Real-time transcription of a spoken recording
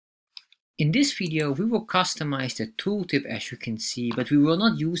In this video, we will customize the tooltip as you can see, but we will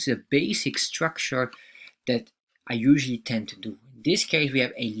not use the basic structure that I usually tend to do. In this case, we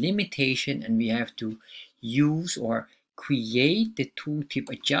have a limitation and we have to use or create the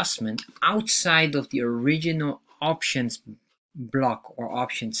tooltip adjustment outside of the original options block or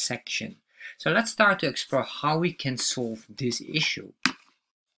options section. So let's start to explore how we can solve this issue.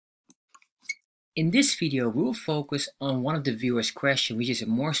 In this video, we will focus on one of the viewers' questions, which is a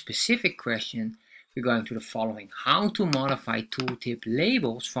more specific question regarding to the following: how to modify tooltip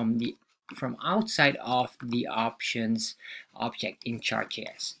labels from outside of the options object in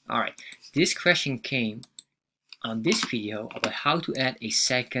Chartjs. Alright, this question came on this video about how to add a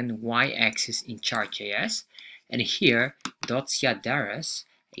second y-axis in Chartjs, and here Dotsia Daras,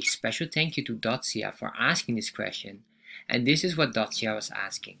 a special thank you to Dotsia for asking this question, and this is what Dotsia was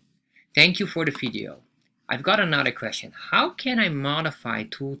asking. Thank you for the video. I've got another question. How can I modify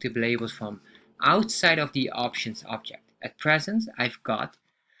tooltip labels from outside of the options object? At present, I've got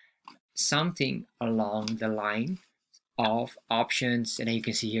something along the line of options, and then you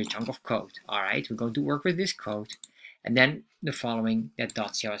can see here a chunk of code. All right, we're going to work with this code, and then the following that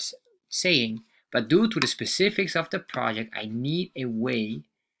Dotsia was saying. But due to the specifics of the project, I need a way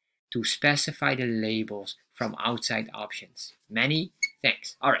to specify the labels from outside options. Many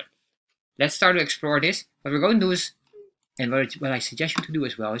thanks. All right. Let's start to explore this. What we're going to do is, and what I suggest you to do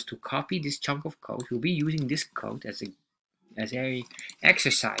as well, is to copy this chunk of code. We'll be using this code as a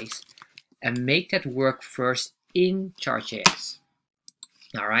exercise and make that work first in Chartjs.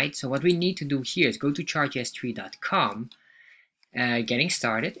 All right, so what we need to do here is go to chartjs3.com, getting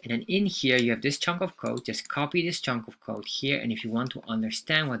started, and then in here you have this chunk of code. Just copy this chunk of code here, and if you want to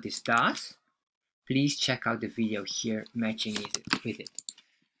understand what this does, please check out the video here matching it with it.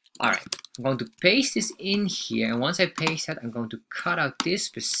 Alright, I'm going to paste this in here, and once I paste that, I'm going to cut out this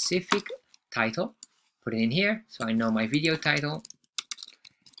specific title, put it in here, so I know my video title,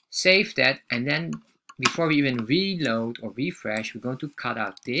 save that, and then before we even reload or refresh, we're going to cut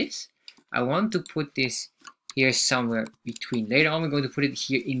out this. I want to put this here somewhere between. Later on, we're going to put it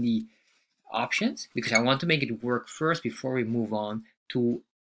here in the options, because I want to make it work first before we move on to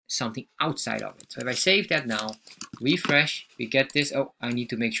something outside of it. So if I save that now, refresh, we get this. Oh, I need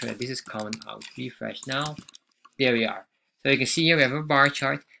to make sure that this is comment out. Refresh now. There we are. So you can see here we have a bar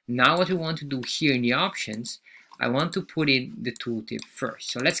chart. Now what we want to do here in the options, I want to put in the tooltip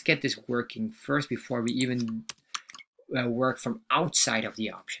first. So let's get this working first before we even work from outside of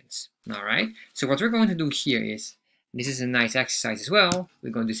the options. All right. So what we're going to do here is, this is a nice exercise as well.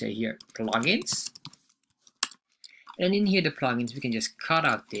 We're going to say here plugins. And in here, the plugins, we can just cut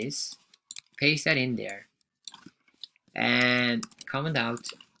out this, paste that in there, and comment out.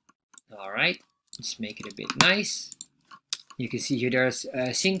 All right, just make it a bit nice. You can see here there's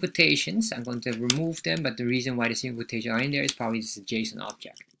sync quotations. I'm going to remove them, but the reason why the sync quotations are in there is probably this is a JSON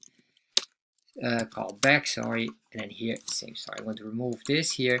object. Callback, sorry, and then here, same, sorry. I want to remove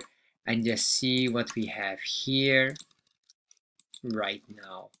this here and just see what we have here right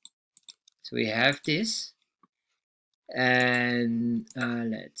now. So we have this. And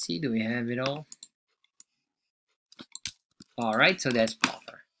let's see, do we have it all? All right, so that's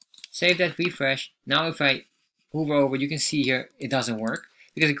proper. Save that, refresh. Now if I hover over, you can see here it doesn't work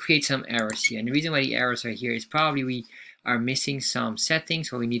because it creates some errors here. And the reason why the errors are here is probably we are missing some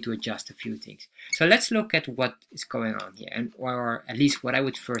settings, or we need to adjust a few things. So let's look at what is going on here, and or at least what I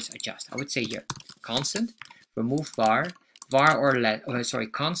would first adjust. I would say here constant, remove var or let. Oh, sorry,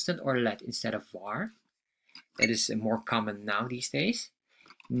 constant or let instead of var. That is more common now these days.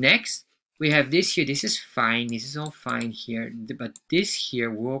 Next, we have this here. This is fine. This is all fine here. But this here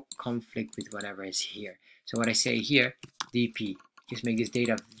will conflict with whatever is here. So what I say here, dp. Just make this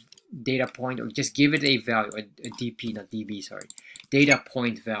data point, or just give it a value, a dp, not db, sorry. Data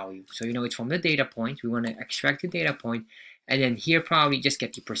point value. So you know it's from the data point. We want to extract the data point. And then here probably just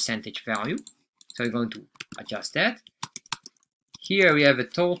get the percentage value. So we're going to adjust that. Here we have a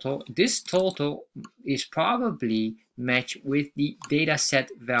total. This total is probably matched with the data set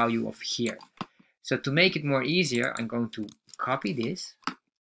value of here. So to make it more easier, I'm going to copy this.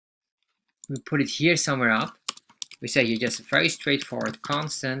 We put it here somewhere up. We say here just a very straightforward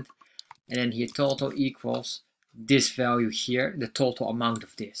constant, and then here total equals this value here, the total amount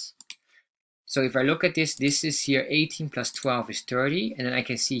of this. So if I look at this, this is here 18 plus 12 is 30, and then I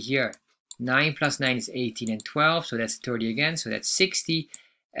can see here 9 plus 9 is 18 and 12, so that's 30 again, so that's 60.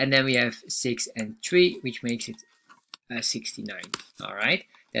 And then we have 6 and 3, which makes it 69. All right,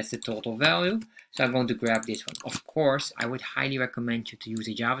 that's the total value. So I'm going to grab this one. Of course, I would highly recommend you to use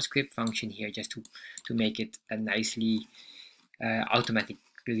a JavaScript function here just to make it a nicely automatic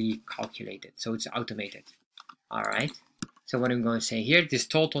automatically calculated, so it's automated. All right, so what I'm going to say here, this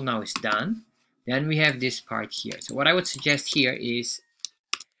total now is done. Then we have this part here. So what I would suggest here is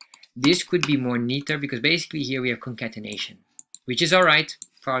this could be more neater, because basically here we have concatenation, which is all right,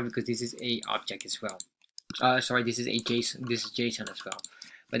 probably because this is a object as well. Sorry, this is a JSON. This is JSON as well.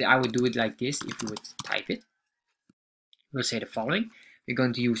 But I would do it like this. If you would type it, we'll say the following. We're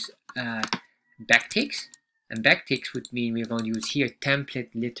going to use backticks, and backticks would mean we're going to use here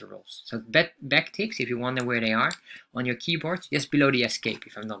template literals. So backticks, if you wonder where they are on your keyboard, just below the escape,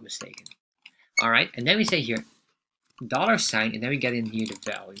 if I'm not mistaken. All right, and then we say here $, and then we get in here the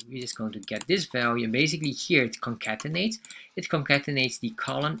value. We're just going to get this value, and basically here it concatenates. It concatenates the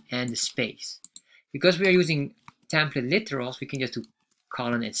colon and the space. Because we are using template literals, we can just do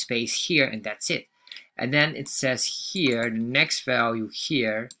colon and space here, and that's it. And then it says here the next value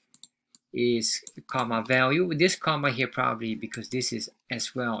here is comma value. This comma here probably because this is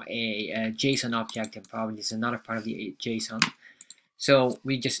as well a JSON object, and probably this is another part of the JSON. So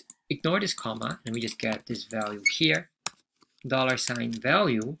we just ignore this comma and we just get this value here, $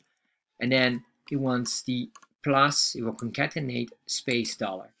 value, and then it wants the plus, it will concatenate space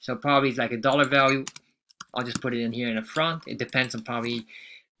 $. So probably it's like a $, value. I'll just put it in here in the front. It depends on probably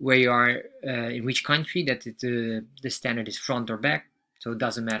where you are, in which country, that the standard is front or back. So it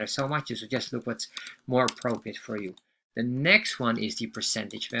doesn't matter so much. So just look what's more appropriate for you. The next one is the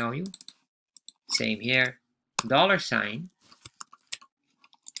percentage value. Same here, $,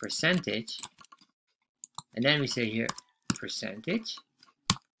 percentage, and then we say here percentage.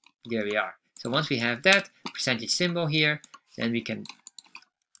 There we are. So once we have that percentage symbol here, then we can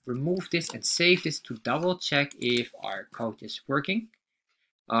remove this and save this to double check if our code is working.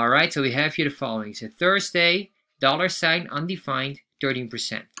 All right, so we have here the following. So Thursday, $ undefined,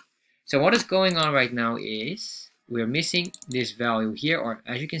 13%. So what is going on right now is we're missing this value here, or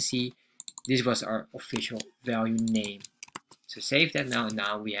as you can see, this was our official value name. So save that now, and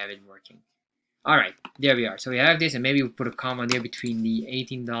now we have it working. All right, there we are. So we have this, and maybe we put a comma there between the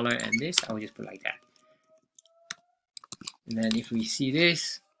 $18 and this. I will just put like that. And then if we see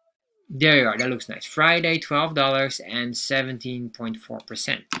this, there you are. That looks nice. Friday, $12 and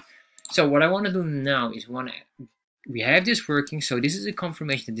 17.4%. So what I want to do now is we have this working. So this is a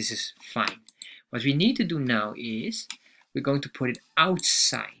confirmation that this is fine. What we need to do now is we're going to put it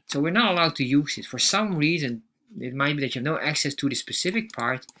outside. So we're not allowed to use it. For some reason, it might be that you have no access to the specific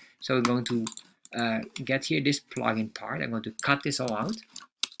part. So we're going to get here this plugin part. I'm going to cut this all out.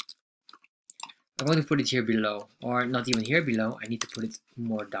 I'm going to put it here below, or not even here below. I need to put it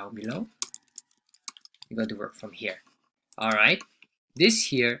more down below. We're going to work from here. All right. This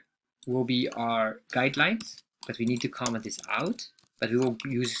here will be our guidelines, but we need to comment this out. But we will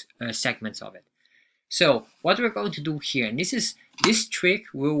use segments of it. So what we're going to do here, and this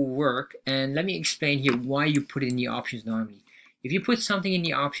trick will work. And let me explain here why you put it in the options normally. If you put something in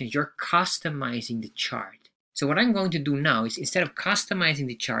the options, you're customizing the chart. So what I'm going to do now is, instead of customizing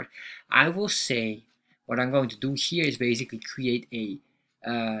the chart, I will say what I'm going to do here is basically create a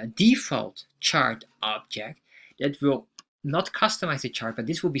default chart object that will not customize the chart, but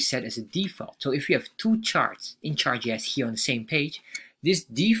this will be set as a default. So if you have two charts in Chartjs here on the same page, this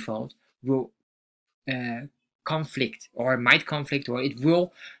default will conflict, or might conflict, or it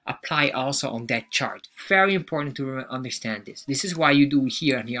will apply also on that chart. Very important to understand this. This is why you do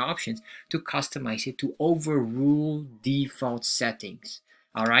here in the options to customize it, to overrule default settings.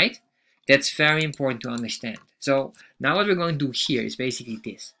 All right, that's very important to understand. So now what we're going to do here is basically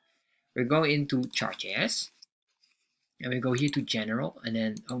this. We're going into Chartjs, and we go here to general, and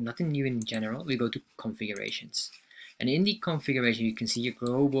then nothing new in general. We go to configurations. And in the configuration, you can see your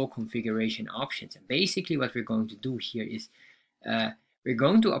global configuration options. And basically what we're going to do here is we're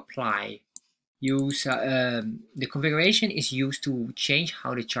going to the configuration is used to change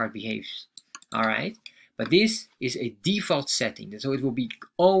how the chart behaves. All right. But this is a default setting. So it will be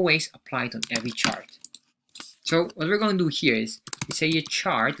always applied on every chart. So what we're going to do here is we say a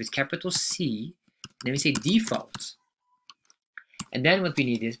chart with capital C, and then we say defaults. And then what we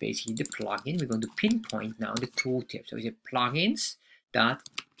need is basically the plugin. We're going to pinpoint now the tooltip. So we say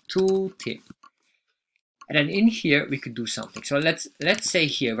plugins.tooltip. And then in here we could do something. So let's say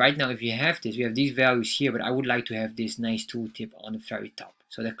here right now, if you have this, we have these values here, but I would like to have this nice tooltip on the very top.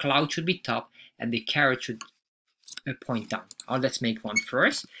 So the cloud should be top and the caret should point down. Let's make one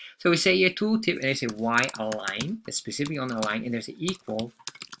first. So we say here tooltip, and I say y align. That's specifically on the line, and there's an equal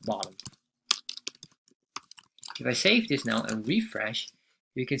bottom. If I save this now and refresh,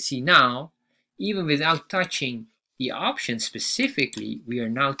 you can see now, even without touching the options specifically, we are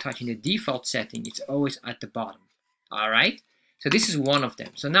now touching the default setting. It's always at the bottom. All right. So this is one of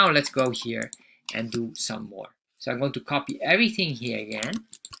them. So now let's go here and do some more. So I'm going to copy everything here again,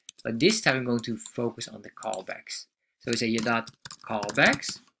 but this time I'm going to focus on the callbacks. So we say your dot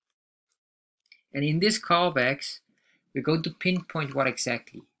callbacks, and in this callbacks we're going to pinpoint what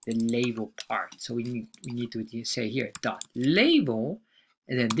exactly the label part. So we need to say here dot label,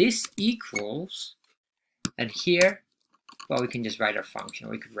 and then this equals, and here, well, we can just write our function,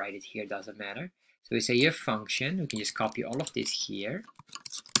 or we could write it here, doesn't matter. So we say here function, we can just copy all of this here,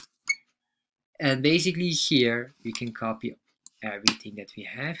 and basically here we can copy everything that we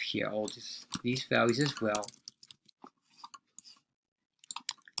have here, all these values as well.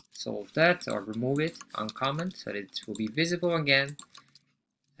 Solve that or remove it, uncomment, so that it will be visible again.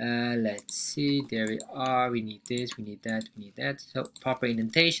 Let's see, there we are. We need this, we need that, we need that. So proper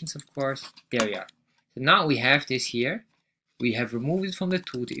indentations, of course. There we are. So now we have this here. We have removed it from the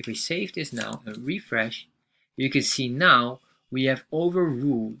tooltip. If we save this now and refresh, you can see now we have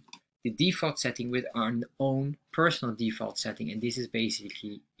overruled the default setting with our own personal default setting, and this is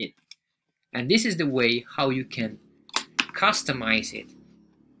basically it. And this is the way how you can customize it.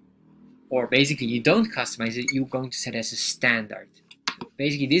 Or basically you don't customize it, you're going to set as a standard.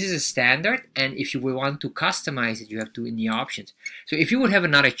 Basically this is a standard, and if you want to customize it, you have to in the options. So if you would have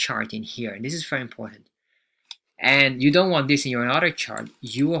another chart in here, and this is very important, and you don't want this in your other chart,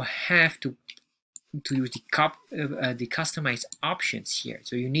 you will have to use the customized options here.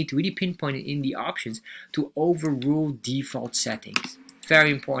 So you need to really pinpoint it in the options to overrule default settings.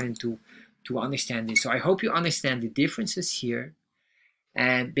 Very important to understand this. So I hope you understand the differences here,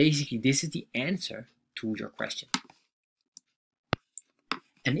 and basically this is the answer to your question.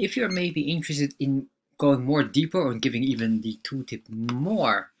 And if you're maybe interested in going more deeper or giving even the tooltip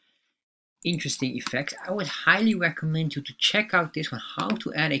more interesting effects, I would highly recommend you to check out this one, how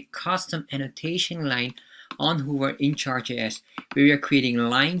to add a custom annotation line on hover in Chartjs, where we are creating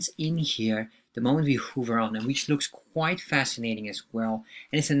lines in here the moment we hover on them, which looks quite fascinating as well,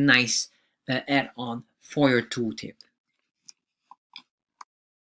 and it's a nice add-on for your tooltip.